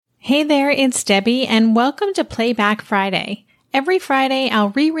Hey there, it's Debbie, and welcome to Playback Friday. Every Friday, I'll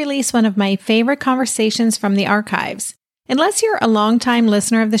re-release one of my favorite conversations from the archives. Unless you're a longtime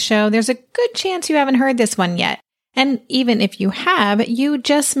listener of the show, there's a good chance you haven't heard this one yet. And even if you have, you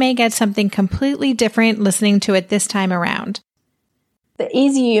just may get something completely different listening to it this time around. The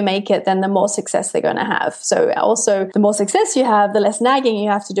easier you make it, then the more success they're going to have. So also, the more success you have, the less nagging you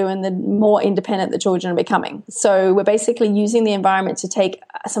have to do and the more independent the children are becoming. So we're basically using the environment to take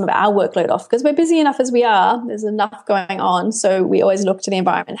some of our workload off because we're busy enough as we are. There's enough going on. So we always look to the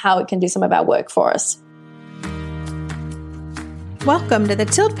environment, how it can do some of our work for us. Welcome to the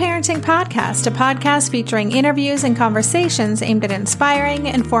Tilt Parenting Podcast, a podcast featuring interviews and conversations aimed at inspiring,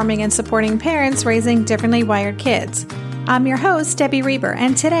 informing, and supporting parents raising differently wired kids. I'm your host, Debbie Reber,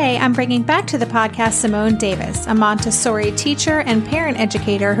 and today I'm bringing back to the podcast Simone Davies, a Montessori teacher and parent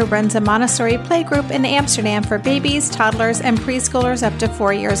educator who runs a Montessori playgroup in Amsterdam for babies, toddlers, and preschoolers up to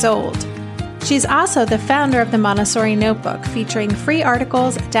 4 years old. She's also the founder of the Montessori Notebook, featuring free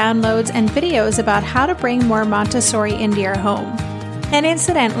articles, downloads, and videos about how to bring more Montessori into your home. And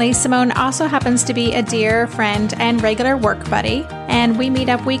incidentally, Simone also happens to be a dear friend and regular work buddy, and we meet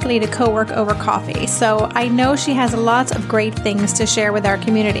up weekly to co-work over coffee, so I know she has lots of great things to share with our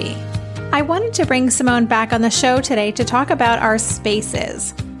community. I wanted to bring Simone back on the show today to talk about our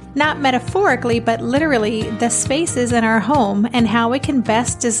spaces. Not metaphorically, but literally the spaces in our home and how we can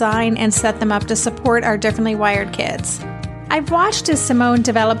best design and set them up to support our differently wired kids. I've watched as Simone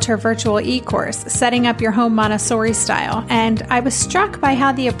developed her virtual e-course, Setting Up Your Home Montessori Style, and I was struck by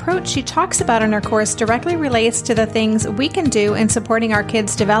how the approach she talks about in her course directly relates to the things we can do in supporting our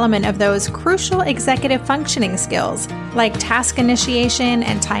kids' development of those crucial executive functioning skills, like task initiation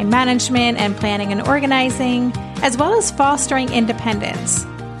and time management and planning and organizing, as well as fostering independence.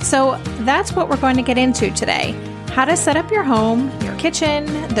 So that's what we're going to get into today. How to set up your home, your kitchen,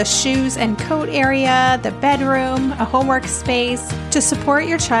 the shoes and coat area, the bedroom, a homework space to support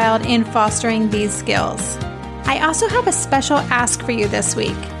your child in fostering these skills. I also have a special ask for you this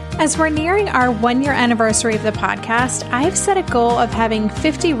week. As we're nearing our 1-year anniversary of the podcast, I've set a goal of having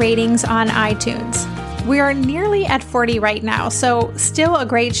 50 ratings on iTunes. We are nearly at 40 right now, so still a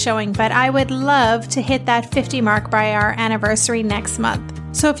great showing, but I would love to hit that 50 mark by our anniversary next month.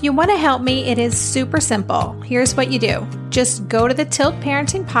 So if you want to help me, it is super simple. Here's what you do. Just go to the Tilt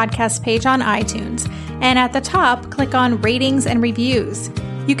Parenting Podcast page on iTunes, and at the top, click on Ratings and Reviews.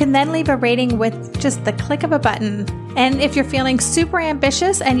 You can then leave a rating with just the click of a button. And if you're feeling super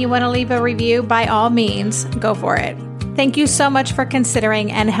ambitious and you want to leave a review, by all means, go for it. Thank you so much for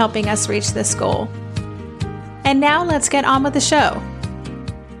considering and helping us reach this goal. And now let's get on with the show.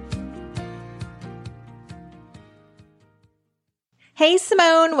 Hey,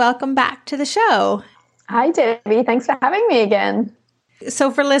 Simone, welcome back to the show. Hi, Debbie. Thanks for having me again.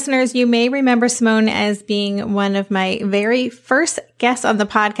 So for listeners, you may remember Simone as being one of my very first guests on the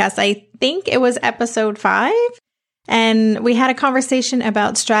podcast. I think it was episode 5. And we had a conversation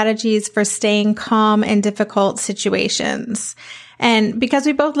about strategies for staying calm in difficult situations. And because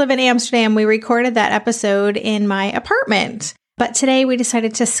we both live in Amsterdam, we recorded that episode in my apartment. But today we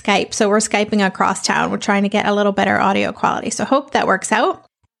decided to Skype, so we're Skyping across town. We're trying to get a little better audio quality, so hope that works out.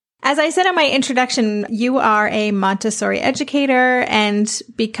 As I said in my introduction, you are a Montessori educator, and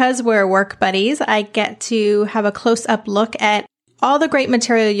because we're work buddies, I get to have a close-up look at all the great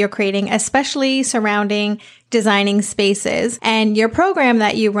material you're creating, especially surrounding designing spaces and your program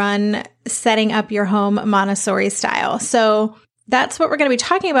that you run, Setting Up Your Home Montessori Style. So that's what we're going to be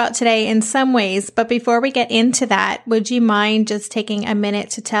talking about today in some ways. But before we get into that, would you mind just taking a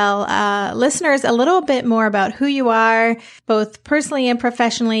minute to tell listeners a little bit more about who you are, both personally and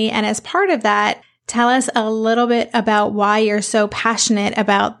professionally? And as part of that, tell us a little bit about why you're so passionate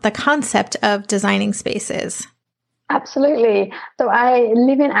about the concept of designing spaces. Absolutely. So I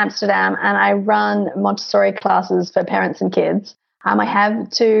live in Amsterdam and I run Montessori classes for parents and kids. I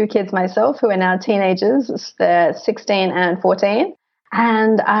have 2 kids myself who are now teenagers. They're 16 and 14.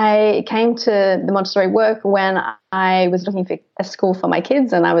 And I came to the Montessori work when I was looking for a school for my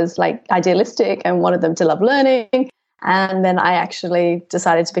kids, and I was like idealistic and wanted them to love learning. And then I actually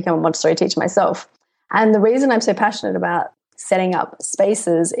decided to become a Montessori teacher myself. And the reason I'm so passionate about setting up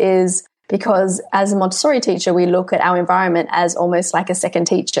spaces is because as a Montessori teacher, we look at our environment as almost like a second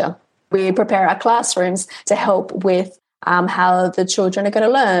teacher. We prepare our classrooms to help with how the children are going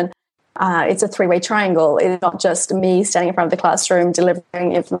to learn. It's a 3-way triangle. It's not just me standing in front of the classroom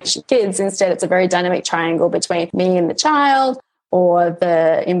delivering information to kids. Instead, it's a very dynamic triangle between me and the child, or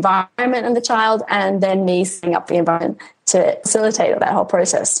the environment and the child, and then me setting up the environment to facilitate that whole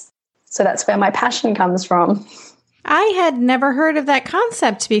process. So that's where my passion comes from. I had never heard of that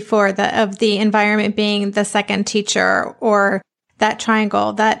concept before, of the environment being the second teacher or that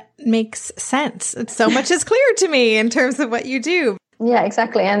triangle. That makes sense. So much is clear to me in terms of what you do. Yeah,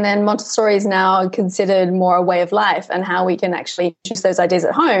 exactly. And then Montessori is now considered more a way of life and how we can actually introduce those ideas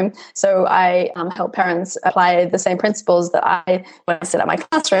at home. So I help parents apply the same principles that when I set up my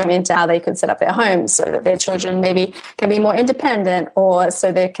classroom into how they could set up their homes so that their children maybe can be more independent, or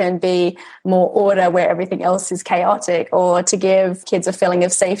so there can be more order where everything else is chaotic, or to give kids a feeling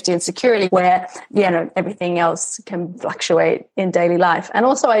of safety and security where, everything else can fluctuate in daily life. And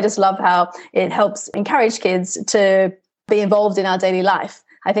also I just love how it helps encourage kids to be involved in our daily life.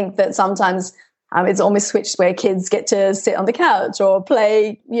 I think that sometimes it's almost switched where kids get to sit on the couch or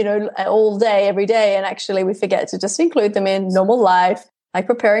play, all day, every day. And actually we forget to just include them in normal life, like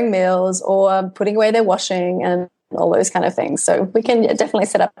preparing meals or putting away their washing and all those kind of things. So we can definitely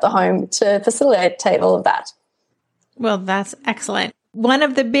set up the home to facilitate all of that. Well, that's excellent. One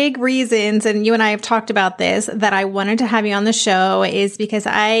of the big reasons, and you and I have talked about this, that I wanted to have you on the show is because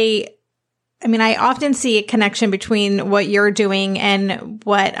I often see a connection between what you're doing and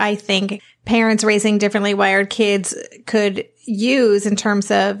what I think parents raising differently wired kids could use in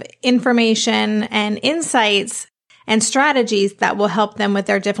terms of information and insights and strategies that will help them with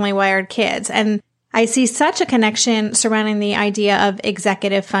their differently wired kids. And I see such a connection surrounding the idea of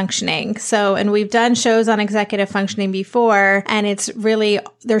executive functioning. And we've done shows on executive functioning before, and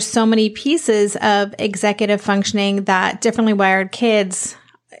there's so many pieces of executive functioning that differently wired kids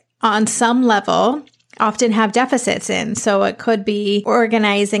on some level often have deficits in. So it could be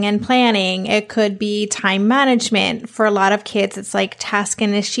organizing and planning. It could be time management. For a lot of kids, it's like task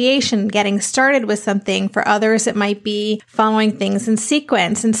initiation, getting started with something. For others, it might be following things in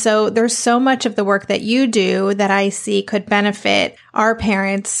sequence. And so there's so much of the work that you do that I see could benefit our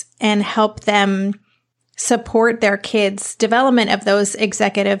parents and help them support their kids' development of those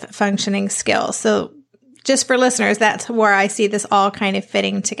executive functioning skills. So just for listeners, that's where I see this all kind of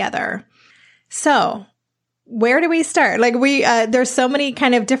fitting together. So where do we start? There's so many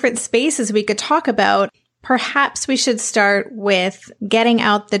kind of different spaces we could talk about. Perhaps we should start with getting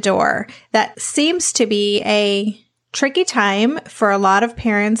out the door. That seems to be a tricky time for a lot of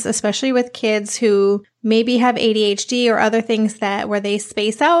parents, especially with kids who maybe have ADHD or other things where they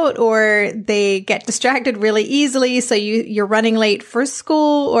space out or they get distracted really easily. So you're running late for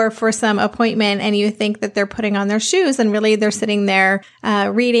school or for some appointment and you think that they're putting on their shoes and really they're sitting there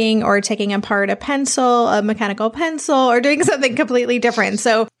reading or taking apart a mechanical pencil or doing something completely different.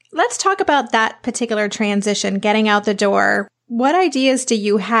 So let's talk about that particular transition, getting out the door. What ideas do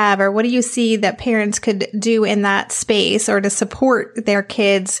you have, or what do you see that parents could do in that space or to support their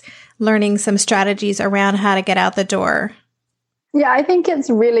kids learning some strategies around how to get out the door? Yeah, I think it's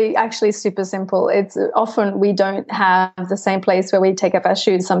really actually super simple. It's often we don't have the same place where we take up our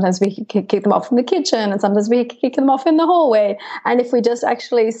shoes. Sometimes we kick them off in the kitchen and sometimes we kick them off in the hallway. And if we just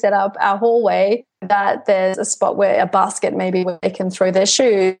actually set up our hallway that there's a spot where a basket maybe where they can throw their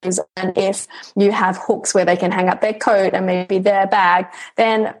shoes, and if you have hooks where they can hang up their coat and maybe their bag,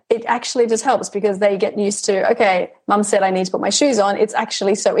 then it actually just helps because they get used to, okay, mum said I need to put my shoes on. It's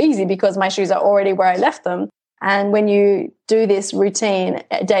actually so easy because my shoes are already where I left them. And when you do this routine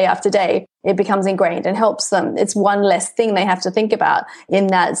day after day, it becomes ingrained and helps them. It's one less thing they have to think about in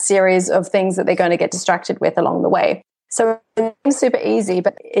that series of things that they're going to get distracted with along the way. So it's super easy,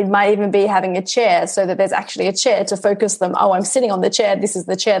 but it might even be having a chair so that there's actually a chair to focus them. Oh, I'm sitting on the chair. This is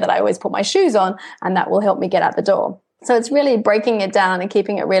the chair that I always put my shoes on, and that will help me get out the door. So it's really breaking it down and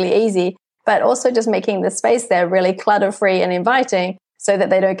keeping it really easy, but also just making the space there really clutter-free and inviting, so that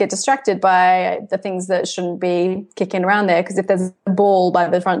they don't get distracted by the things that shouldn't be kicking around there. Because if there's a ball by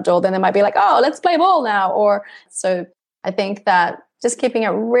the front door, then they might be like, oh, let's play ball now. So I think that just keeping it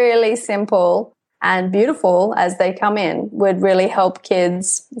really simple and beautiful as they come in would really help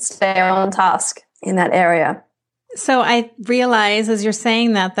kids stay on task in that area. So I realize as you're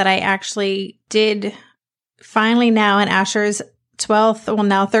saying that I actually did finally now in Asher's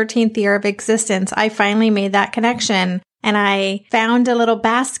 13th year of existence, I finally made that connection. And I found a little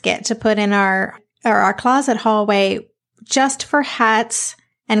basket to put in our closet hallway just for hats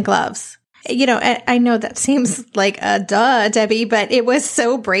and gloves. I know that seems like a duh, Debbie, but it was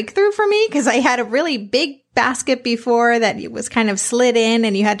so breakthrough for me because I had a really big basket before that it was kind of slid in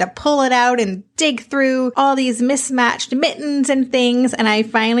and you had to pull it out and dig through all these mismatched mittens and things. And I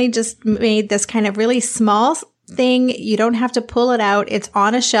finally just made this kind of really small thing. You don't have to pull it out. It's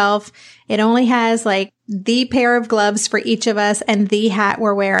on a shelf. It only has like the pair of gloves for each of us and the hat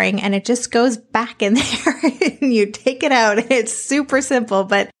we're wearing. And it just goes back in there and you take it out. It's super simple,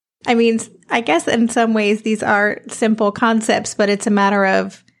 but I mean, I guess in some ways these are simple concepts, but it's a matter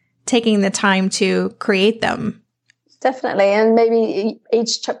of taking the time to create them. Definitely. And maybe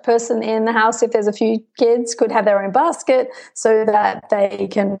each person in the house, if there's a few kids, could have their own basket so that they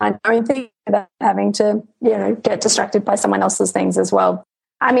can find their own thing without having to, get distracted by someone else's things as well.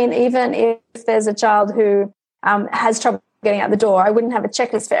 I mean, even if there's a child who has trouble getting out the door, I wouldn't have a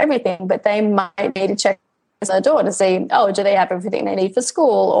checklist for everything, but they might need a checklist at the door to see, do they have everything they need for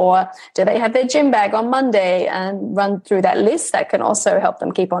school, or do they have their gym bag on Monday, and run through that list. That can also help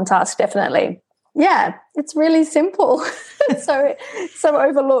them keep on task, definitely. Yeah, it's really simple. so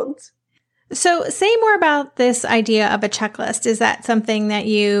overlooked. So say more about this idea of a checklist. Is that something that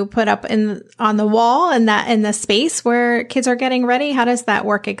you put up on the wall in the space where kids are getting ready? How does that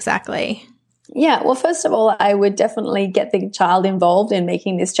work exactly? Yeah, well, first of all, I would definitely get the child involved in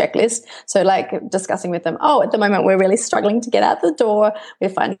making this checklist. So like discussing with them, at the moment, we're really struggling to get out the door. We're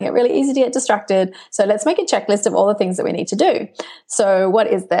finding it really easy to get distracted. So let's make a checklist of all the things that we need to do. So what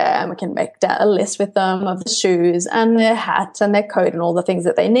is there? And we can make a list with them of the shoes and their hat and their coat and all the things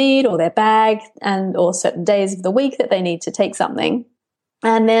that they need, or their bag, or certain days of the week that they need to take something.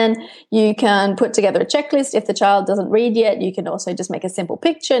 And then you can put together a checklist. If the child doesn't read yet, you can also just make a simple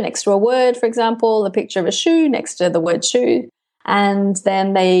picture next to a word, for example, a picture of a shoe next to the word shoe. And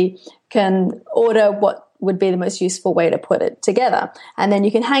then they can order what would be the most useful way to put it together. And then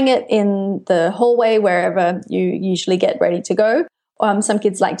you can hang it in the hallway wherever you usually get ready to go. Some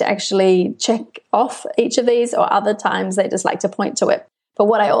kids like to actually check off each of these, or other times they just like to point to it. But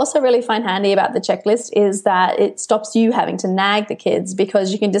what I also really find handy about the checklist is that it stops you having to nag the kids,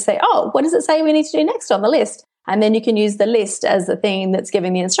 because you can just say, what does it say we need to do next on the list? And then you can use the list as the thing that's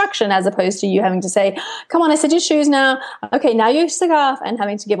giving the instruction, as opposed to you having to say, come on, I said your shoes now. Okay, now your scarf, and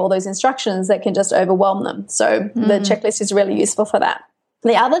having to give all those instructions that can just overwhelm them. So the checklist is really useful for that.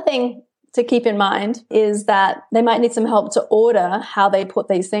 The other thing to keep in mind is that they might need some help to order how they put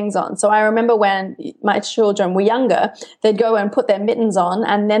these things on. So I remember when my children were younger, they'd go and put their mittens on,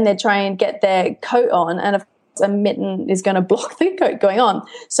 and then they'd try and get their coat on. And of course, a mitten is going to block the coat going on.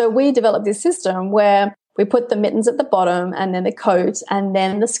 So we developed this system where we put the mittens at the bottom, and then the coat, and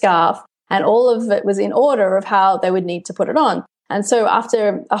then the scarf, and all of it was in order of how they would need to put it on. And so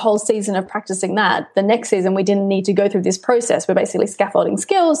after a whole season of practicing that, the next season we didn't need to go through this process. We're basically scaffolding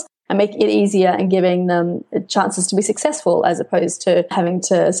skills and making it easier and giving them chances to be successful, as opposed to having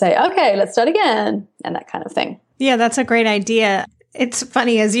to say, okay, let's start again, and that kind of thing. Yeah, that's a great idea. It's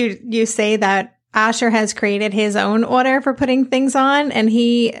funny as you say that Asher has created his own order for putting things on. And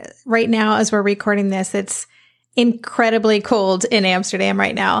he, right now, as we're recording this, it's incredibly cold in Amsterdam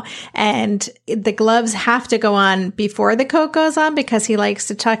right now. And the gloves have to go on before the coat goes on, because he likes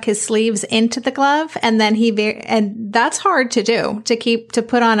to tuck his sleeves into the glove. And then and that's hard to do, to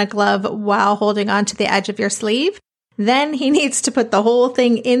put on a glove while holding on to the edge of your sleeve. Then he needs to put the whole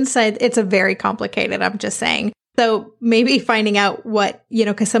thing inside. It's a very complicated, I'm just saying. So maybe finding out what,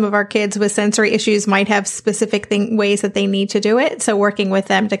 because some of our kids with sensory issues might have specific ways that they need to do it. So working with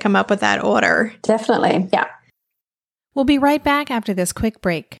them to come up with that order. Definitely. Yeah. We'll be right back after this quick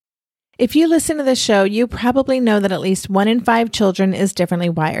break. If you listen to the show, you probably know that at least 1 in 5 children is differently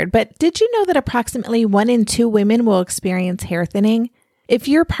wired. But did you know that approximately 1 in 2 women will experience hair thinning? If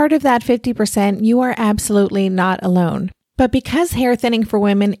you're part of that 50%, you are absolutely not alone. But because hair thinning for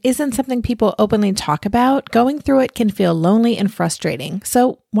women isn't something people openly talk about, going through it can feel lonely and frustrating.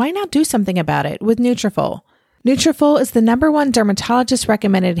 So why not do something about it with Nutrafol? Nutrafol is the #1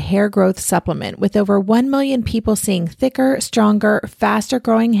 dermatologist-recommended hair growth supplement, with over 1 million people seeing thicker, stronger,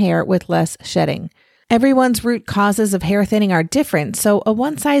 faster-growing hair with less shedding. Everyone's root causes of hair thinning are different, so a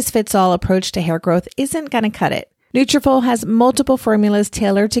one-size-fits-all approach to hair growth isn't going to cut it. Nutrafol has multiple formulas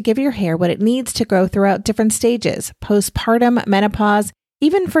tailored to give your hair what it needs to grow throughout different stages, postpartum, menopause,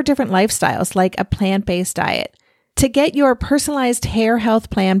 even for different lifestyles like a plant-based diet. To get your personalized hair health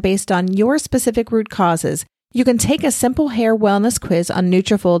plan based on your specific root causes, you can take a simple hair wellness quiz on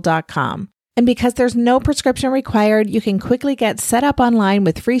Nutrafol.com. And because there's no prescription required, you can quickly get set up online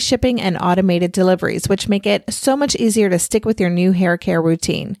with free shipping and automated deliveries, which make it so much easier to stick with your new hair care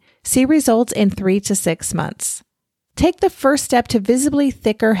routine. See results in 3 to 6 months. Take the first step to visibly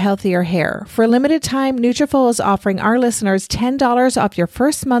thicker, healthier hair. For a limited time, Nutrafol is offering our listeners $10 off your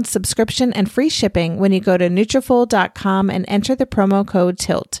first month's subscription and free shipping when you go to Nutrafol.com and enter the promo code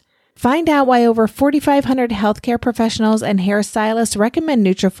TILT. Find out why over 4,500 healthcare professionals and hairstylists recommend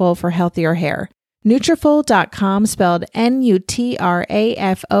Nutrafol for healthier hair. Nutrafol.com, spelled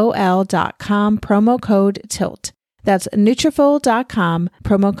Nutrafol.com, promo code TILT. That's Nutrafol.com,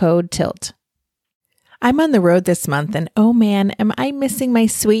 promo code TILT. I'm on the road this month, and oh man, am I missing my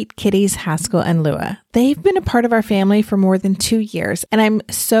sweet kitties Haskell and Lua. They've been a part of our family for more than 2 years, and I'm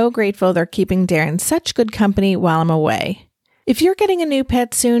so grateful they're keeping Darren such good company while I'm away. If you're getting a new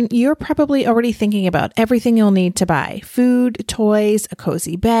pet soon, you're probably already thinking about everything you'll need to buy: food, toys, a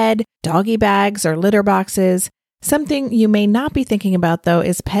cozy bed, doggy bags, or litter boxes. Something you may not be thinking about, though,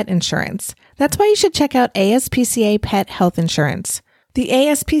 is pet insurance. That's why you should check out ASPCA Pet Health Insurance. The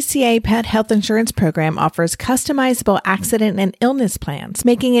ASPCA Pet Health Insurance Program offers customizable accident and illness plans,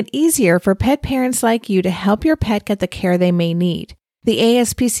 making it easier for pet parents like you to help your pet get the care they may need. The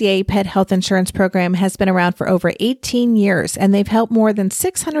ASPCA Pet Health Insurance Program has been around for over 18 years, and they've helped more than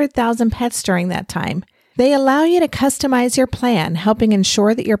 600,000 pets during that time. They allow you to customize your plan, helping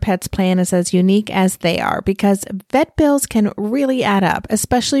ensure that your pet's plan is as unique as they are, because vet bills can really add up,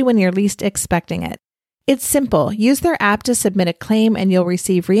 especially when you're least expecting it. It's simple. Use their app to submit a claim, and you'll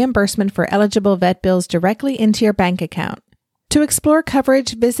receive reimbursement for eligible vet bills directly into your bank account. To explore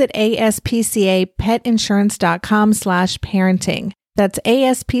coverage, visit aspcapetinsurance.com/parenting. That's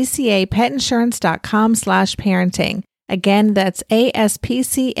aspcapetinsurance.com/parenting. Again, that's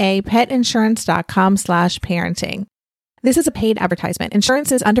aspcapetinsurance.com/parenting. This is a paid advertisement.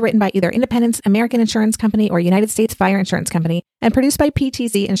 Insurance is underwritten by either Independence American Insurance Company or United States Fire Insurance Company and produced by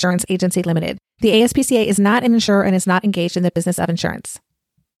PTC Insurance Agency Limited. The ASPCA is not an insurer and is not engaged in the business of insurance.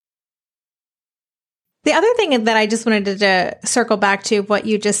 The other thing that I just wanted to circle back to what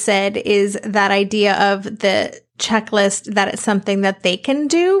you just said is that idea of the checklist, that it's something that they can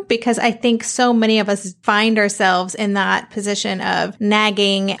do, because I think so many of us find ourselves in that position of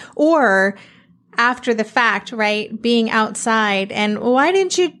nagging or after the fact, right? Being outside and why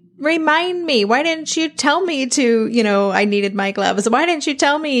didn't you remind me? Why didn't you tell me to, I needed my gloves? Why didn't you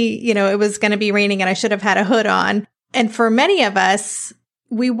tell me, it was going to be raining and I should have had a hood on? And for many of us,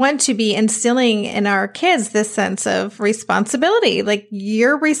 we want to be instilling in our kids this sense of responsibility. Like,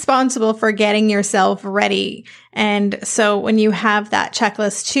 you're responsible for getting yourself ready. And so when you have that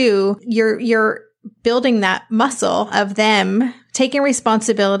checklist too, you're building that muscle of them taking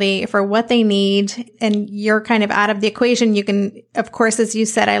responsibility for what they need, and you're kind of out of the equation. You can, of course, as you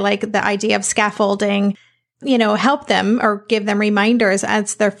said, I like the idea of scaffolding, help them or give them reminders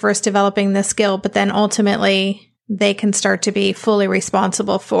as they're first developing the skill, but then ultimately they can start to be fully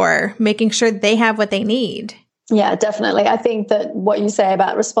responsible for making sure they have what they need. Yeah, definitely. I think that what you say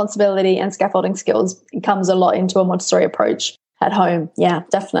about responsibility and scaffolding skills comes a lot into a Montessori approach at home. Yeah,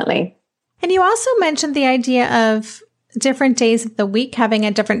 definitely. And you also mentioned the idea of different days of the week having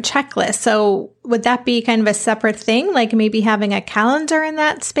a different checklist. So would that be kind of a separate thing, like maybe having a calendar in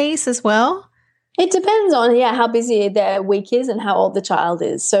that space as well? It depends on, how busy their week is and how old the child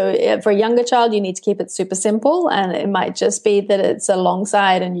is. So for a younger child, you need to keep it super simple, and it might just be that it's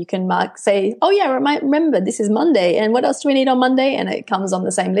alongside and you can say, oh yeah, remember this is Monday, and what else do we need on Monday? And it comes on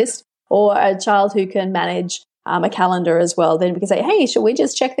the same list. Or a child who can manage a calendar as well, then we can say, hey, should we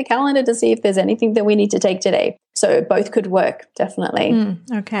just check the calendar to see if there's anything that we need to take today? So both could work, definitely.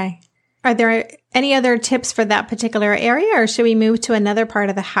 Okay. Are there any other tips for that particular area, or should we move to another part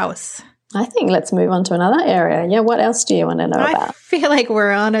of the house? I think let's move on to another area. Yeah, what else do you want to know about? I feel like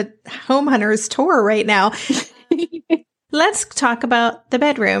we're on a home hunter's tour right now. Let's talk about the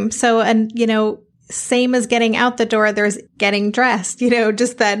bedroom. So, same as getting out the door, there's getting dressed,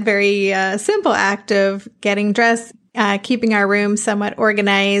 just that very simple act of getting dressed, keeping our room somewhat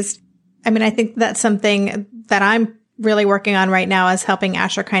organized. I mean, I think that's something that I'm really working on right now, is helping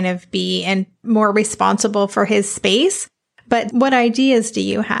Asher kind of be and more responsible for his space. But what ideas do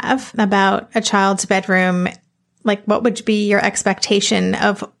you have about a child's bedroom? Like, what would be your expectation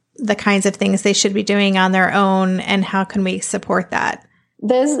of the kinds of things they should be doing on their own, and how can we support that?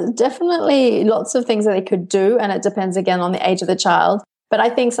 There's definitely lots of things that they could do, and it depends again on the age of the child. But I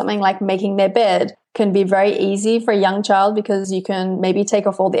think something like making their bed can be very easy for a young child, because you can maybe take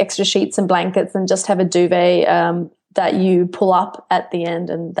off all the extra sheets and blankets and just have a duvet that you pull up at the end,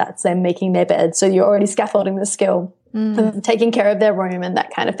 and that's them making their bed. So you're already scaffolding the skill and taking care of their room and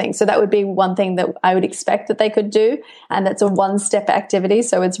that kind of thing. So that would be one thing that I would expect that they could do, and that's a one-step activity.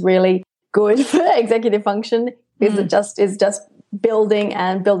 So it's really good for executive function. Is just building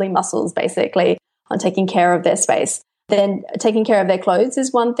muscles, basically, on taking care of their space. Then taking care of their clothes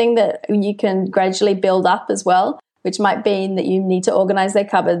is one thing that you can gradually build up as well, which might mean that you need to organize their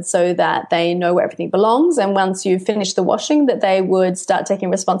cupboards so that they know where everything belongs. And once you finish the washing, that they would start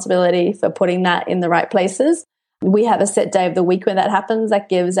taking responsibility for putting that in the right places. We have a set day of the week when that happens. That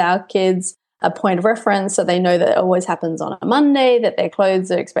gives our kids a point of reference, so they know that it always happens on a Monday, that their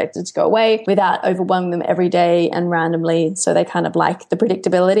clothes are expected to go away without overwhelming them every day and randomly. So they kind of like the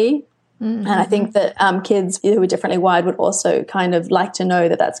predictability. And I think that kids who are differently wired would also kind of like to know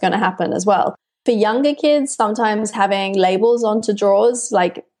that that's going to happen as well. For younger kids, sometimes having labels onto drawers,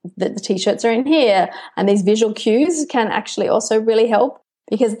 like the T-shirts are in here, and these visual cues can actually also really help,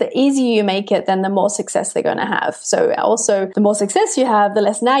 because the easier you make it, then the more success they're going to have. So also, the more success you have, the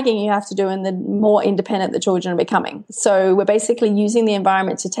less nagging you have to do, and the more independent the children are becoming. So we're basically using the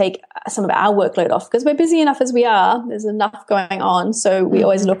environment to take some of our workload off, because we're busy enough as we are. There's enough going on. So we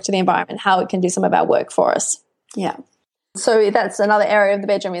always look to the environment, how it can do some of our work for us. Yeah. So that's another area of the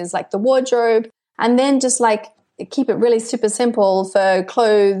bedroom, is like the wardrobe. And then just like keep it really super simple for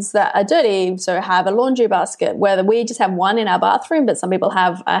clothes that are dirty. So have a laundry basket, whether we just have one in our bathroom, but some people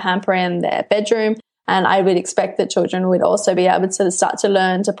have a hamper in their bedroom. And I would expect that children would also be able to start to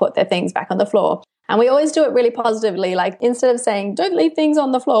learn to put their things back on the floor. And we always do it really positively. Like instead of saying, don't leave things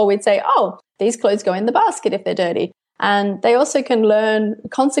on the floor, we'd say, oh, these clothes go in the basket if they're dirty. And they also can learn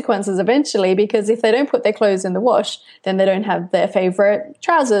consequences eventually, because if they don't put their clothes in the wash, then they don't have their favorite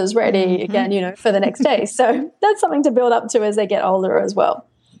trousers ready again, for the next day. So that's something to build up to as they get older as well.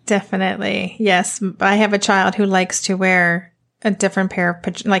 Definitely. Yes. I have a child who likes to wear a different pair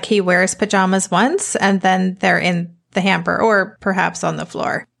of, like he wears pajamas once and then they're in the hamper or perhaps on the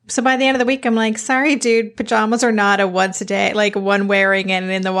floor. So by the end of the week, I'm like, sorry, dude, pajamas are not a once a day, like one wearing and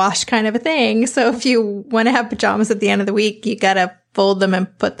in the wash kind of a thing. So if you want to have pajamas at the end of the week, you got to fold them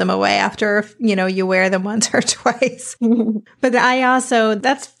and put them away after, you wear them once or twice. But I also,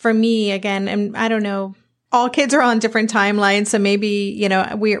 that's for me again, and I don't know, all kids are on different timelines. So maybe,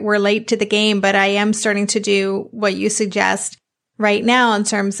 we're late to the game, but I am starting to do what you suggest right now in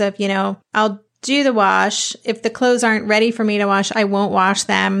terms of, I'll do the wash. If the clothes aren't ready for me to wash, I won't wash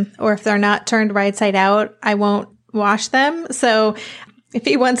them. Or if they're not turned right side out, I won't wash them. So if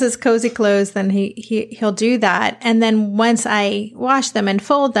he wants his cozy clothes, then he'll do that. And then once I wash them and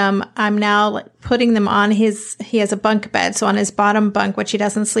fold them, I'm now putting them on he has a bunk bed. So on his bottom bunk, which he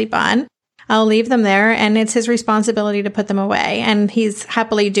doesn't sleep on, I'll leave them there, and it's his responsibility to put them away. And he's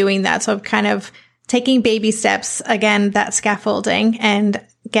happily doing that. So I'm kind of taking baby steps, again, that scaffolding, and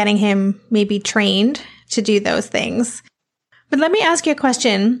getting him maybe trained to do those things. But let me ask you a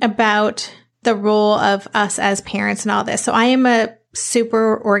question about the role of us as parents and all this. So I am a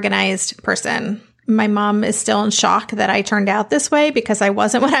super organized person. My mom is still in shock that I turned out this way, because I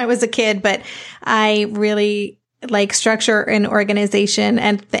wasn't when I was a kid, but I really like structure and organization,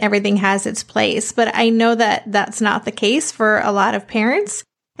 and everything has its place. But I know that that's not the case for a lot of parents.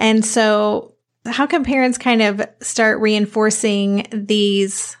 And so how can parents kind of start reinforcing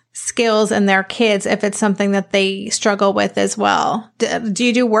these skills in their kids if it's something that they struggle with as well? Do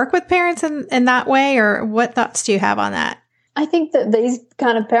you do work with parents in that way, or what thoughts do you have on that? I think that these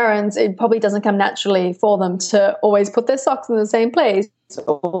kind of parents, it probably doesn't come naturally for them to always put their socks in the same place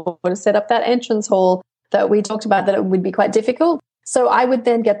or to set up that entrance hall that we talked about, that it would be quite difficult. So I would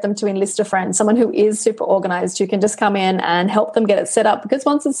then get them to enlist a friend, someone who is super organized, who can just come in and help them get it set up. Because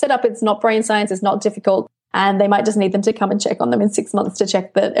once it's set up, it's not brain science, it's not difficult. And they might just need them to come and check on them in 6 months to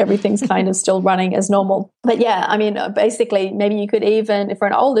check that everything's kind of still running as normal. But yeah, I mean, basically, maybe you could even, if for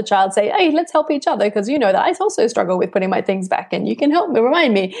an older child, say, hey, let's help each other, because you know that I also struggle with putting my things back, and you can help me,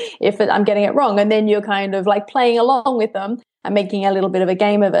 remind me if I'm getting it wrong. And then you're kind of like playing along with them and making a little bit of a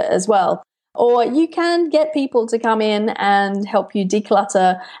game of it as well. Or you can get people to come in and help you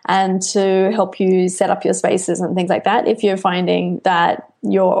declutter and to help you set up your spaces and things like that if you're finding that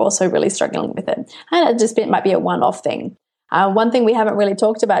you're also really struggling with it. And it might be a one-off thing. One thing we haven't really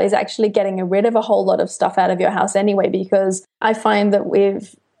talked about is actually getting rid of a whole lot of stuff out of your house anyway, because I find that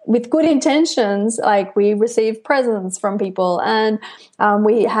with good intentions, like we receive presents from people and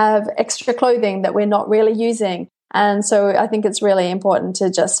we have extra clothing that we're not really using. And so I think it's really important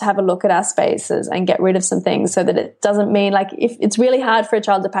to just have a look at our spaces and get rid of some things, so that it doesn't mean, like, if it's really hard for a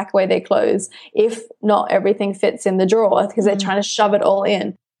child to pack away their clothes if not everything fits in the drawer, because they're trying to shove it all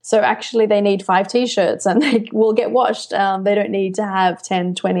in. So actually they need 5 T-shirts and they will get washed. They don't need to have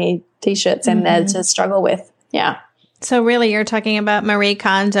 10, 20 T-shirts in there to struggle with. Yeah. So really you're talking about Marie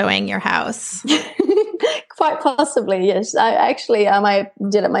Kondoing your house. Quite possibly, yes. I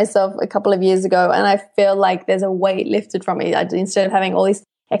did it myself a couple of years ago, and I feel like there's a weight lifted from me. Instead of having all this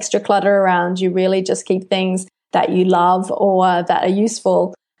extra clutter around, you really just keep things that you love or that are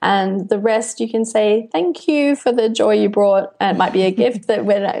useful. And the rest you can say, thank you for the joy you brought. And it might be a gift that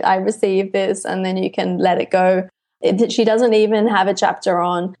when I received this, and then you can let it go. She doesn't even have a chapter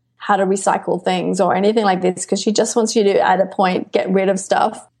on how to recycle things or anything like this, because she just wants you to, at a point, get rid of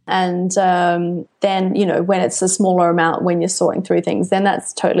stuff. And then, when it's a smaller amount, when you're sorting through things, then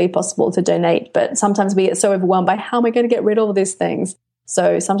that's totally possible to donate. But sometimes we get so overwhelmed by how am I going to get rid of all these things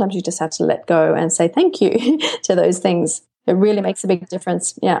So sometimes you just have to let go and say thank you to those things. It really makes a big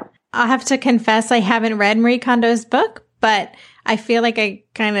difference. Yeah. I'll have to confess I haven't read Marie Kondo's book, but I feel like I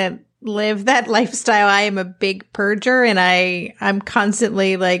kind of live that lifestyle. I am a big purger and I'm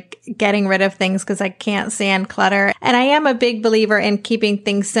constantly like getting rid of things because I can't stand clutter. And I am a big believer in keeping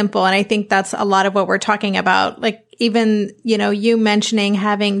things simple. And I think that's a lot of what we're talking about. Like even, you mentioning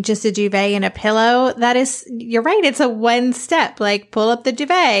having just a duvet and a pillow, you're right. It's a one step, like pull up the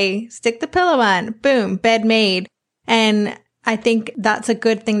duvet, stick the pillow on, boom, bed made. And I think that's a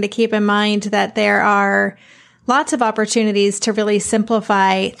good thing to keep in mind, that there are lots of opportunities to really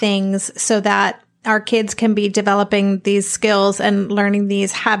simplify things so that our kids can be developing these skills and learning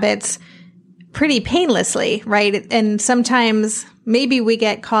these habits pretty painlessly, right? And sometimes maybe we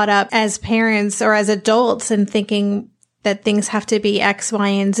get caught up as parents or as adults in thinking that things have to be X, Y,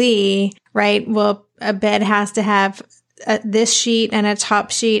 and Z, right? Well, a bed has to have this sheet and a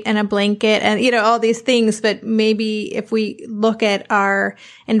top sheet and a blanket and, all these things. But maybe if we look at our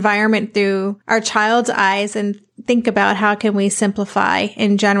environment through our child's eyes and think about how can we simplify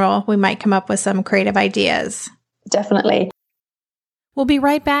in general, we might come up with some creative ideas. Definitely. We'll be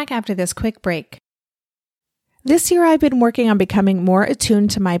right back after this quick break. This year, I've been working on becoming more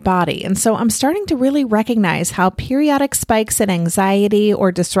attuned to my body, and so I'm starting to really recognize how periodic spikes in anxiety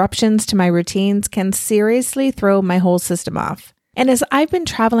or disruptions to my routines can seriously throw my whole system off. And as I've been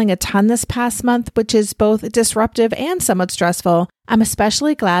traveling a ton this past month, which is both disruptive and somewhat stressful, I'm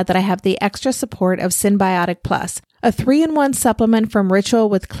especially glad that I have the extra support of Synbiotic Plus, a 3-in-1 supplement from Ritual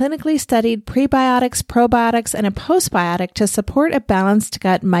with clinically studied prebiotics, probiotics, and a postbiotic to support a balanced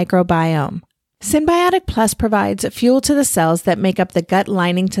gut microbiome. Synbiotic Plus provides fuel to the cells that make up the gut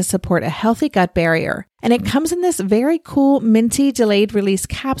lining to support a healthy gut barrier. And it comes in this very cool minty delayed release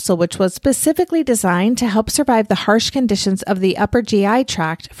capsule, which was specifically designed to help survive the harsh conditions of the upper GI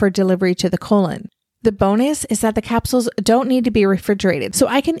tract for delivery to the colon. The bonus is that the capsules don't need to be refrigerated, so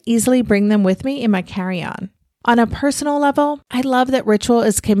I can easily bring them with me in my carry-on. On a personal level, I love that Ritual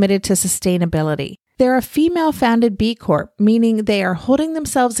is committed to sustainability. They're a female-founded B Corp, meaning they are holding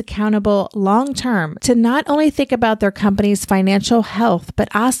themselves accountable long-term to not only think about their company's financial health, but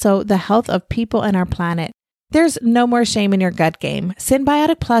also the health of people and our planet. There's no more shame in your gut game.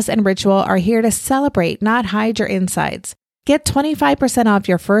 Synbiotic Plus and Ritual are here to celebrate, not hide your insides. Get 25% off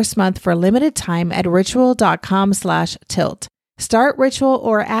your first month for a limited time at ritual.com/tilt. Start Ritual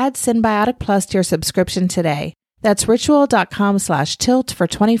or add Synbiotic Plus to your subscription today. That's ritual.com/tilt for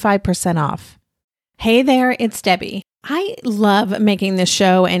 25% off. Hey there, it's Debbie. I love making this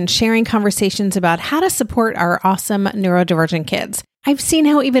show and sharing conversations about how to support our awesome neurodivergent kids. I've seen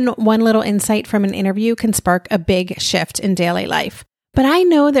how even one little insight from an interview can spark a big shift in daily life. But I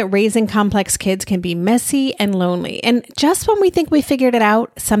know that raising complex kids can be messy and lonely. And just when we think we figured it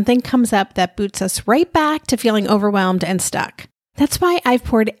out, something comes up that boots us right back to feeling overwhelmed and stuck. That's why I've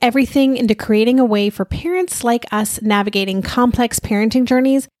poured everything into creating a way for parents like us navigating complex parenting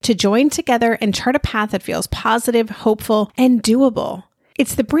journeys to join together and chart a path that feels positive, hopeful, and doable.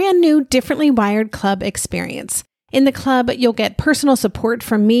 It's the brand new Differently Wired Club experience. In the club, you'll get personal support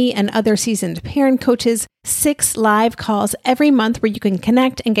from me and other seasoned parent coaches, 6 live calls every month where you can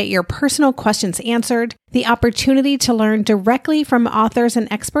connect and get your personal questions answered, the opportunity to learn directly from authors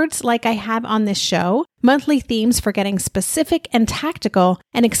and experts like I have on this show, monthly themes for getting specific and tactical,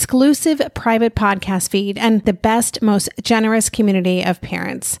 an exclusive private podcast feed, and the best, most generous community of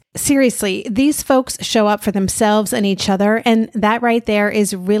parents. Seriously, these folks show up for themselves and each other, and that right there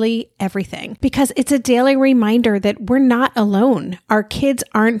is really everything, because it's a daily reminder that we're not alone. Our kids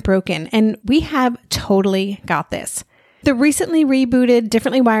aren't broken, and we have totally got this. The recently rebooted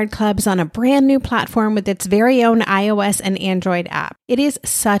Differently Wired Club is on a brand new platform with its very own iOS and Android app. It is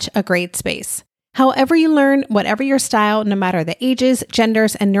such a great space. However you learn, whatever your style, no matter the ages,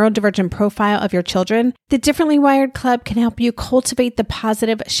 genders, and neurodivergent profile of your children, the Differently Wired Club can help you cultivate the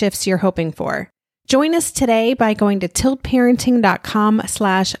positive shifts you're hoping for. Join us today by going to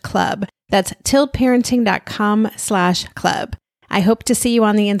tiltparenting.com/club. That's tiltparenting.com/club. I hope to see you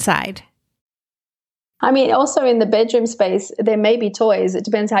on the inside. I mean, also in the bedroom space, there may be toys. It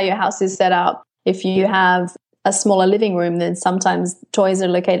depends how your house is set up. If you have a smaller living room, then sometimes toys are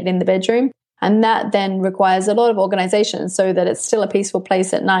located in the bedroom. And that then requires a lot of organization so that it's still a peaceful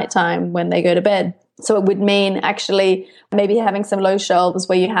place at nighttime when they go to bed. So it would mean actually maybe having some low shelves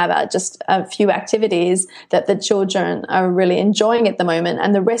where you have just a few activities that the children are really enjoying at the moment,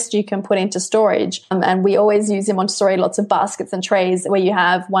 and the rest you can put into storage. And we always use in Montessori lots of baskets and trays where you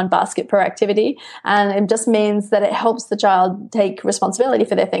have one basket per activity. And it just means that it helps the child take responsibility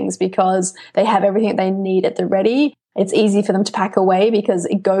for their things because they have everything they need at the ready. It's easy for them to pack away because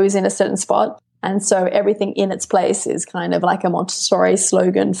it goes in a certain spot. And so everything in its place is kind of like a Montessori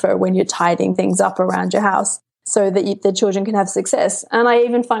slogan for when you're tidying things up around your house so that the children can have success. And I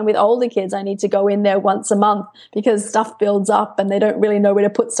even find with older kids, I need to go in there once a month because stuff builds up and they don't really know where to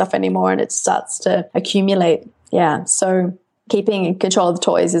put stuff anymore and it starts to accumulate. Yeah. So keeping in control of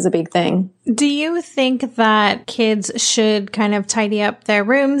toys is a big thing. Do you think that kids should kind of tidy up their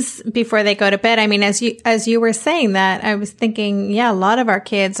rooms before they go to bed? I mean, as you were saying that, I was thinking, yeah, a lot of our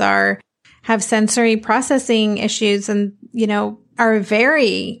kids have sensory processing issues and, are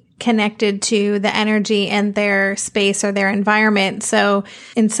very connected to the energy in their space or their environment. So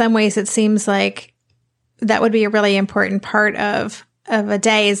in some ways, it seems like that would be a really important part of a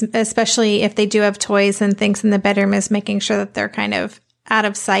day, especially if they do have toys and things in the bedroom, is making sure that they're kind of out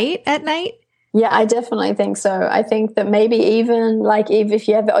of sight at night. Yeah, I definitely think so. I think that maybe even like if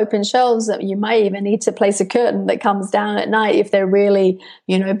you have open shelves, that you might even need to place a curtain that comes down at night if they're really,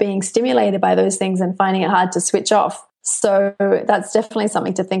 being stimulated by those things and finding it hard to switch off. So that's definitely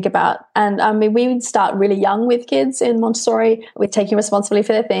something to think about. And I mean, we would start really young with kids in Montessori with taking responsibility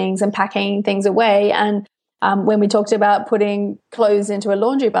for their things and packing things away. And when we talked about putting clothes into a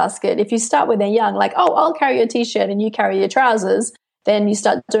laundry basket, if you start when they're young, like, oh, I'll carry your t-shirt and you carry your trousers, then you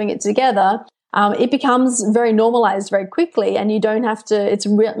start doing it together. It becomes very normalized very quickly, and you don't have to, it's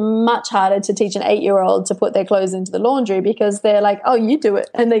much harder to teach an 8-year-old to put their clothes into the laundry because they're like, oh, you do it.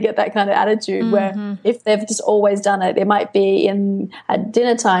 And they get that kind of attitude where if they've just always done it, it might be at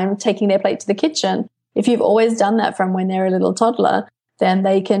dinner time taking their plate to the kitchen. If you've always done that from when they're a little toddler, then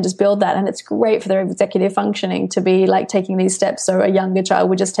they can just build that. And it's great for their executive functioning to be like taking these steps. So a younger child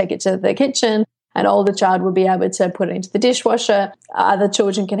would just take it to the kitchen. An older child will be able to put it into the dishwasher. Other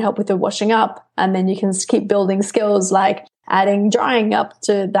children can help with the washing up. And then you can keep building skills like adding drying up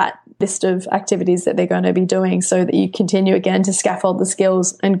to that list of activities that they're going to be doing so that you continue again to scaffold the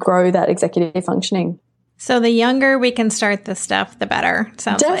skills and grow that executive functioning. So the younger we can start this stuff, the better,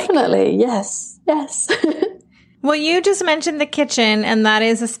 sounds like. Definitely, yes. Well, you just mentioned the kitchen, and that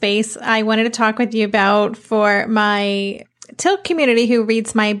is a space I wanted to talk with you about for my Tilt community who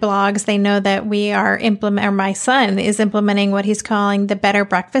reads my blogs. They know that my son is implementing what he's calling the Better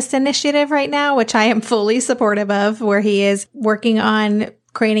Breakfast Initiative right now, which I am fully supportive of, where he is working on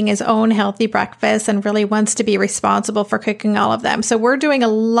creating his own healthy breakfast and really wants to be responsible for cooking all of them. So we're doing a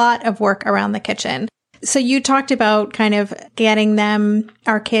lot of work around the kitchen. So you talked about kind of getting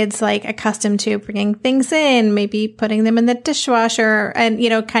our kids like accustomed to bringing things in, maybe putting them in the dishwasher and,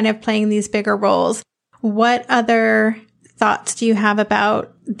 kind of playing these bigger roles. What other thoughts do you have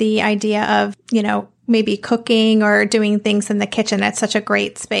about the idea of, maybe cooking or doing things in the kitchen? That's such a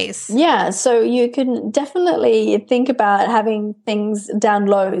great space. Yeah, so you can definitely think about having things down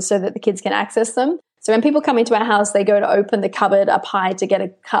low so that the kids can access them. So when people come into our house, they go to open the cupboard up high to get a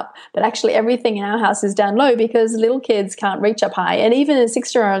cup. But actually everything in our house is down low because little kids can't reach up high. And even a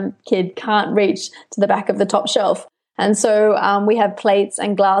 6-year-old kid can't reach to the back of the top shelf. And so we have plates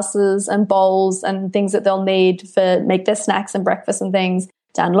and glasses and bowls and things that they'll need to make their snacks and breakfast and things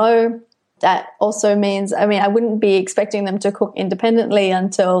down low. That also means, I wouldn't be expecting them to cook independently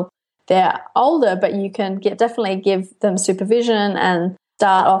until they're older, but you can definitely give them supervision and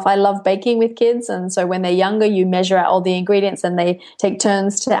start off. I love baking with kids. And so when they're younger, you measure out all the ingredients and they take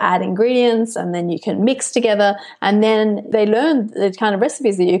turns to add ingredients and then you can mix together. And then they learn the kind of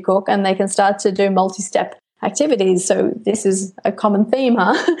recipes that you cook and they can start to do multi-step activities. So this is a common theme,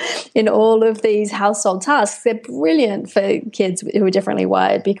 in all of these household tasks. They're brilliant for kids who are differently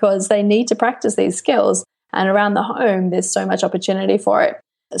wired because they need to practice these skills. And around the home, there's so much opportunity for it.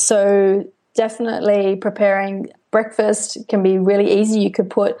 So definitely preparing breakfast can be really easy. You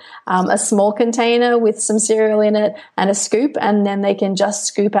could put a small container with some cereal in it and a scoop, and then they can just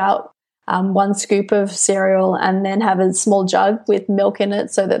scoop out 1 scoop of cereal and then have a small jug with milk in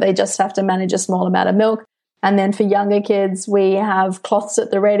it so that they just have to manage a small amount of milk. And then for younger kids, we have cloths at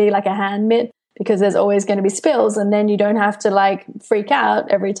the ready, like a hand mitt, because there's always going to be spills. And then you don't have to freak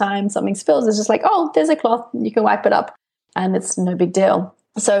out every time something spills. It's just like, oh, there's a cloth, you can wipe it up and it's no big deal.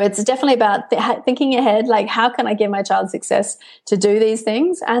 So it's definitely about thinking ahead, like how can I give my child success to do these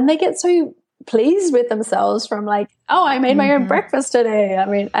things? And they get so pleased with themselves from oh, I made my own breakfast today.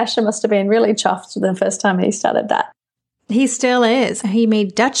 Asher must have been really chuffed the first time he started that. He still is. He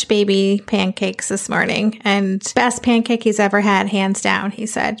made Dutch baby pancakes this morning, and best pancake he's ever had, hands down, he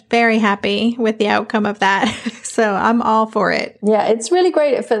said. Very happy with the outcome of that. So I'm all for it. Yeah, it's really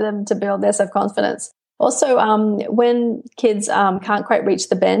great for them to build their self-confidence. Also, when kids can't quite reach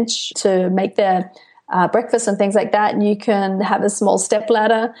the bench to make their breakfast and things like that, you can have a small step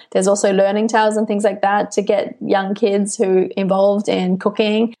ladder. There's also learning towers and things like that to get young kids who involved in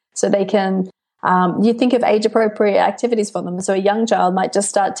cooking so they can you think of age-appropriate activities for them. So a young child might just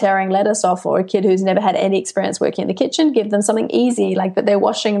start tearing lettuce off, or a kid who's never had any experience working in the kitchen, give them something easy, like that they're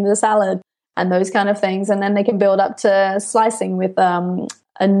washing the salad and those kind of things. And then they can build up to slicing with a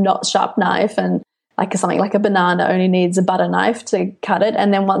not sharp knife, and like something like a banana only needs a butter knife to cut it.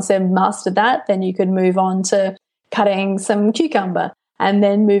 And then once they've mastered that, then you could move on to cutting some cucumber, and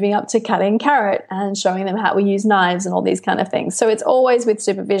then moving up to cutting carrot and showing them how we use knives and all these kind of things. So it's always with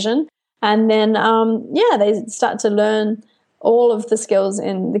supervision. And then, they start to learn all of the skills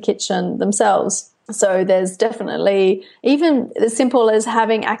in the kitchen themselves. So there's definitely even as simple as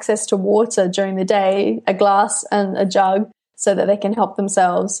having access to water during the day, a glass and a jug, so that they can help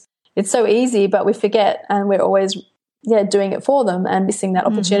themselves. It's so easy, but we forget, and we're always doing it for them and missing that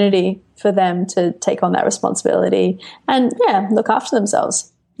opportunity for them to take on that responsibility and look after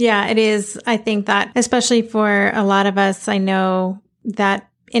themselves. Yeah, it is. I think that especially for a lot of us, I know that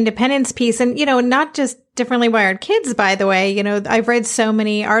independence piece, and, not just differently wired kids, by the way, I've read so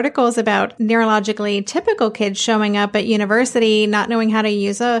many articles about neurologically typical kids showing up at university, not knowing how to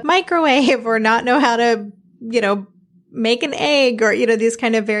use a microwave or not know how to, make an egg or, these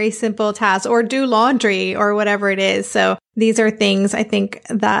kind of very simple tasks, or do laundry or whatever it is. So these are things I think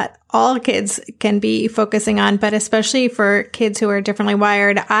that all kids can be focusing on, but especially for kids who are differently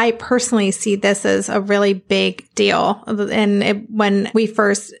wired, I personally see this as a really big deal. And when we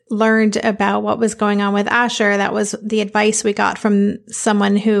first learned about what was going on with Asher, that was the advice we got from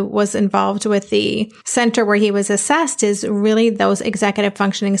someone who was involved with the center where he was assessed, is really those executive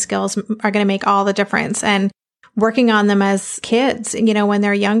functioning skills are going to make all the difference. And working on them as kids, when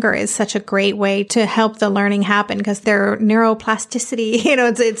they're younger, is such a great way to help the learning happen, because their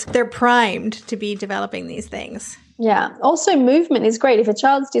neuroplasticity, they're primed to be developing these things. Yeah. Also, movement is great. If a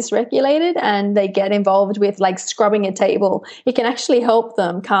child's dysregulated and they get involved with like scrubbing a table, it can actually help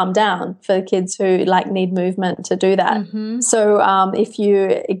them calm down for kids who need movement to do that. Mm-hmm. So if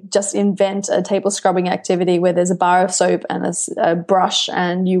you just invent a table scrubbing activity where there's a bar of soap and a brush,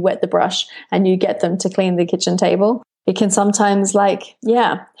 and you wet the brush and you get them to clean the kitchen table, it can sometimes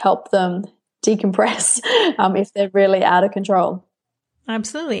help them decompress if they're really out of control.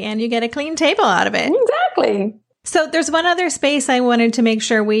 Absolutely. And you get a clean table out of it. Exactly. So there's one other space I wanted to make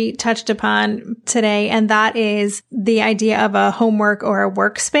sure we touched upon today, and that is the idea of a homework or a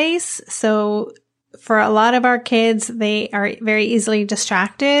workspace. So for a lot of our kids, they are very easily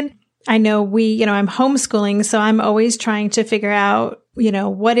distracted. I know I'm homeschooling, so I'm always trying to figure out,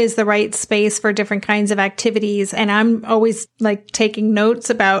 what is the right space for different kinds of activities. And I'm always taking notes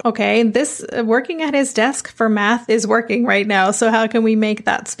about, okay, this working at his desk for math is working right now. So how can we make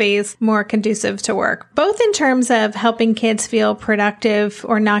that space more conducive to work? Both in terms of helping kids feel productive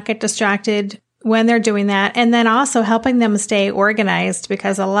or not get distracted when they're doing that, and then also helping them stay organized,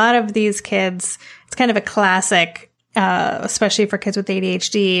 because a lot of these kids, it's kind of a classic, especially for kids with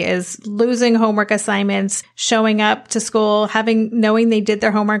ADHD, is losing homework assignments, showing up to school, knowing they did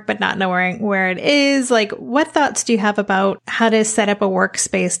their homework, but not knowing where it is. What thoughts do you have about how to set up a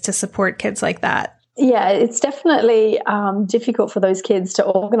workspace to support kids like that? Yeah, it's definitely difficult for those kids to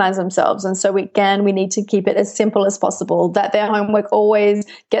organize themselves. And so we need to keep it as simple as possible, that their homework always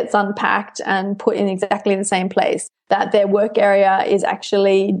gets unpacked and put in exactly the same place, that their work area is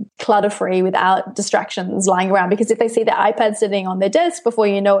actually clutter-free without distractions lying around. Because if they see their iPad sitting on their desk, before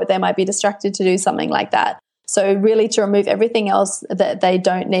you know it, they might be distracted to do something like that. So really to remove everything else that they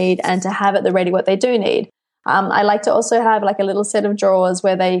don't need and to have at the ready what they do need. I like to also have a little set of drawers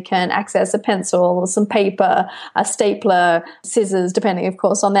where they can access a pencil, some paper, a stapler, scissors, depending, of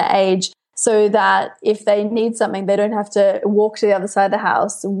course, on their age, so that if they need something, they don't have to walk to the other side of the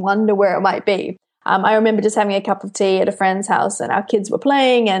house and wonder where it might be. I remember just having a cup of tea at a friend's house, and our kids were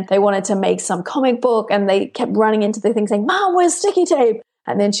playing and they wanted to make some comic book, and they kept running into the thing saying, "Mom, where's sticky tape?"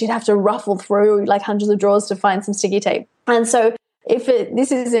 And then she'd have to ruffle through hundreds of drawers to find some sticky tape. And so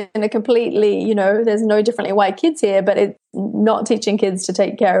this is in a completely, there's no differently wired kids here, but it's not teaching kids to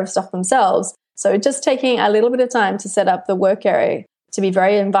take care of stuff themselves. So just taking a little bit of time to set up the work area to be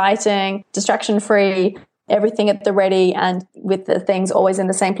very inviting, distraction-free, everything at the ready, and with the things always in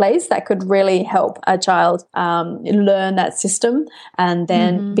the same place, that could really help a child learn that system and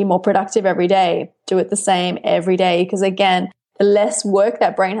then be more productive every day. do it the same every day. Because again, the less work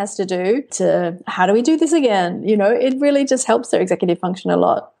that brain has to do to how do we do this again? It really just helps their executive function a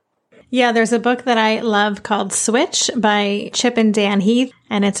lot. Yeah, there's a book that I love called Switch by Chip and Dan Heath,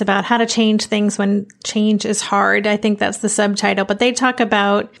 and it's about how to change things when change is hard. I think that's the subtitle, but they talk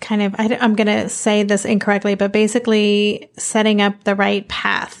about I'm going to say this incorrectly, but basically setting up the right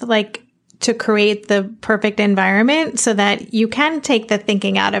path, like to create the perfect environment so that you can take the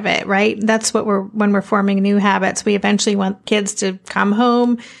thinking out of it, right? That's what when we're forming new habits, we eventually want kids to come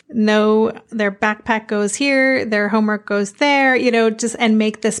home, know their backpack goes here, their homework goes there, and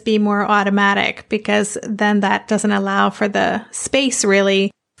make this be more automatic, because then that doesn't allow for the space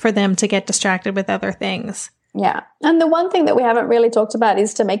really for them to get distracted with other things. Yeah. And the one thing that we haven't really talked about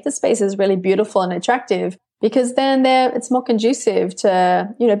is to make the spaces really beautiful and attractive, because then it's more conducive to,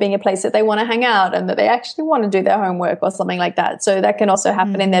 being a place that they want to hang out and that they actually want to do their homework or something like that. So that can also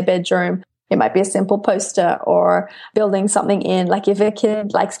happen in their bedroom. It might be a simple poster or building something in. Like if a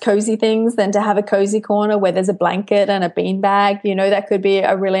kid likes cozy things, then to have a cozy corner where there's a blanket and a beanbag, that could be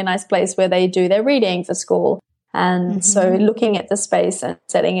a really nice place where they do their reading for school. And so looking at the space and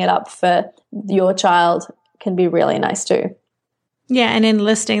setting it up for your child can be really nice too. Yeah, and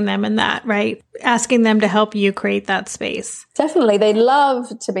enlisting them in that, right? Asking them to help you create that space. Definitely. They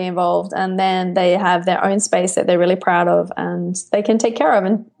love to be involved, and then they have their own space that they're really proud of and they can take care of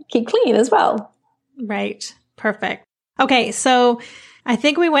and keep clean as well. Right. Perfect. Okay, so I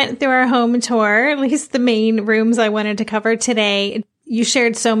think we went through our home tour, at least the main rooms I wanted to cover today. You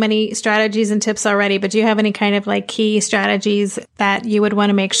shared so many strategies and tips already, but do you have any kind of key strategies that you would want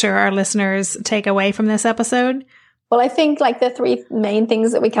to make sure our listeners take away from this episode? Well, I think the three main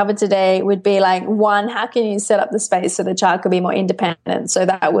things that we covered today would be one, how can you set up the space so the child could be more independent? So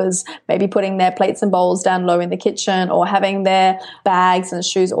that was maybe putting their plates and bowls down low in the kitchen, or having their bags and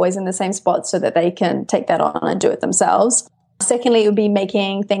shoes always in the same spot so that they can take that on and do it themselves. Secondly, it would be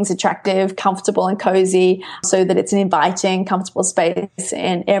making things attractive, comfortable and cozy so that it's an inviting, comfortable space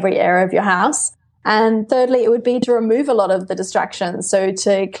in every area of your house. And thirdly, it would be to remove a lot of the distractions. So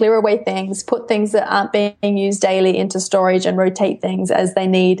to clear away things, put things that aren't being used daily into storage and rotate things as they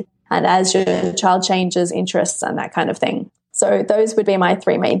need and as your child changes interests and that kind of thing. So those would be my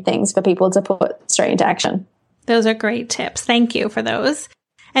three main things for people to put straight into action. Those are great tips. Thank you for those.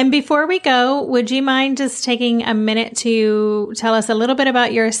 And before we go, would you mind just taking a minute to tell us a little bit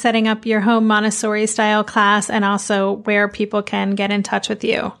about your setting up your home Montessori style class and also where people can get in touch with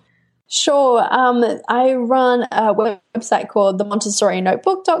you? Sure. I run a website called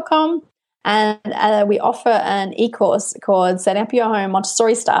themontessorinotebook.com, and we offer an e-course called Setting Up Your Home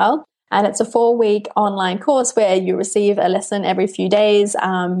Montessori Style. And it's a 4-week online course where you receive a lesson every few days.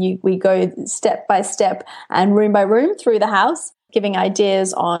 We go step by step and room by room through the house, giving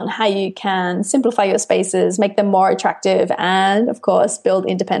ideas on how you can simplify your spaces, make them more attractive, and of course, build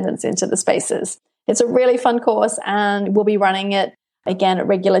independence into the spaces. It's a really fun course, and we'll be running it again at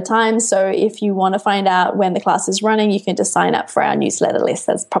regular times. So if you want to find out when the class is running, you can just sign up for our newsletter list.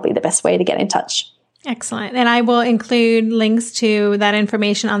 That's probably the best way to get in touch. Excellent. And I will include links to that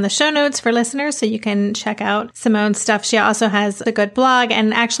information on the show notes for listeners so you can check out Simone's stuff. She also has a good blog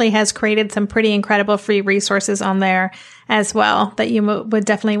and actually has created some pretty incredible free resources on there as well that you would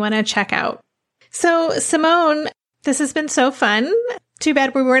definitely want to check out. So Simone, this has been so fun. Too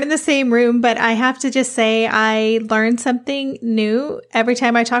bad we weren't in the same room, but I have to just say I learned something new every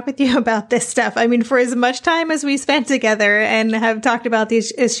time I talk with you about this stuff. I mean, for as much time as we spent together and have talked about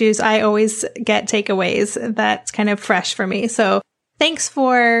these issues, I always get takeaways that's kind of fresh for me. So thanks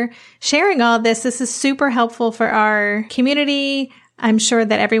for sharing all this. This is super helpful for our community. I'm sure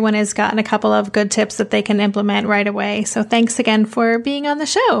that everyone has gotten a couple of good tips that they can implement right away. So thanks again for being on the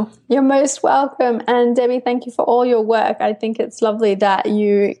show. You're most welcome. And Debbie, thank you for all your work. I think it's lovely that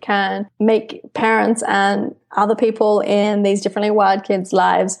you can make parents and other people in these differently wired kids'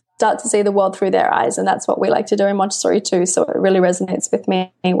 lives start to see the world through their eyes. And that's what we like to do in Montessori too. So it really resonates with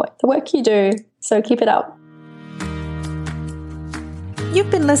me, what the work you do. So keep it up. You've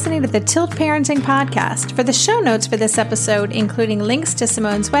been listening to the Tilt Parenting Podcast. For the show notes for this episode, including links to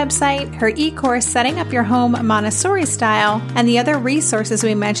Simone's website, her e-course Setting Up Your Home Montessori Style, and the other resources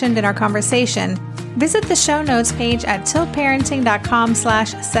we mentioned in our conversation, visit the show notes page at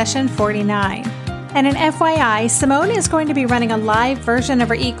tiltparenting.com/session49. And an FYI, Simone is going to be running a live version of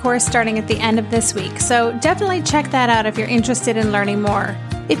her e-course starting at the end of this week, so definitely check that out if you're interested in learning more.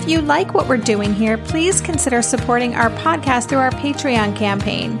 If you like what we're doing here, please consider supporting our podcast through our Patreon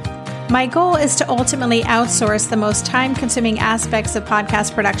campaign. My goal is to ultimately outsource the most time-consuming aspects of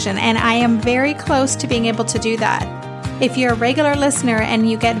podcast production, and I am very close to being able to do that. If you're a regular listener and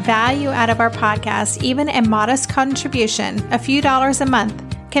you get value out of our podcast, even a modest contribution, a few dollars a month,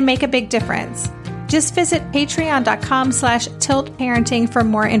 can make a big difference. Just visit patreon.com/tiltparenting for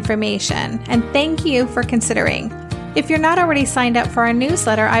more information. And thank you for considering. If you're not already signed up for our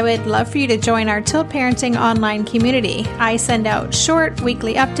newsletter, I would love for you to join our Tilt Parenting online community. I send out short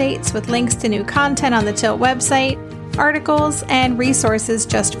weekly updates with links to new content on the Tilt website, articles, and resources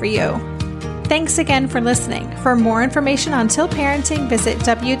just for you. Thanks again for listening. For more information on Tilt Parenting, visit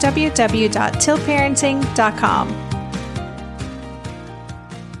www.tiltparenting.com.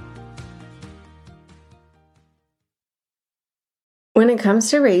 When it comes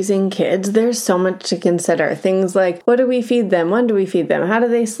to raising kids, there's so much to consider. Things like, what do we feed them? When do we feed them? How do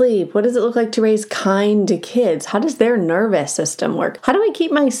they sleep? What does it look like to raise kind kids? How does their nervous system work? How do I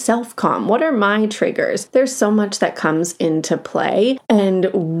keep myself calm? What are my triggers? There's so much that comes into play,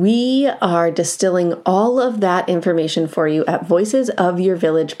 and we are distilling all of that information for you at Voices of Your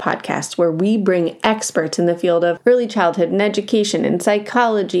Village podcast, where we bring experts in the field of early childhood and education and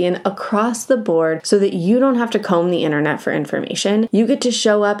psychology and across the board so that you don't have to comb the internet for information. You get to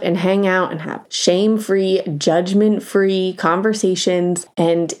show up and hang out and have shame-free, judgment-free conversations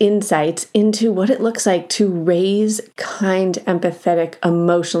and insights into what it looks like to raise kind, empathetic,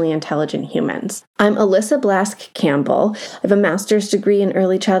 emotionally intelligent humans. I'm Alyssa Blask Campbell. I have a master's degree in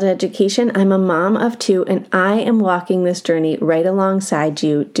early childhood education. I'm a mom of 2, and I am walking this journey right alongside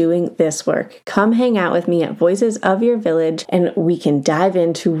you doing this work. Come hang out with me at Voices of Your Village, and we can dive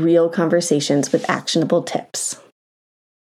into real conversations with actionable tips.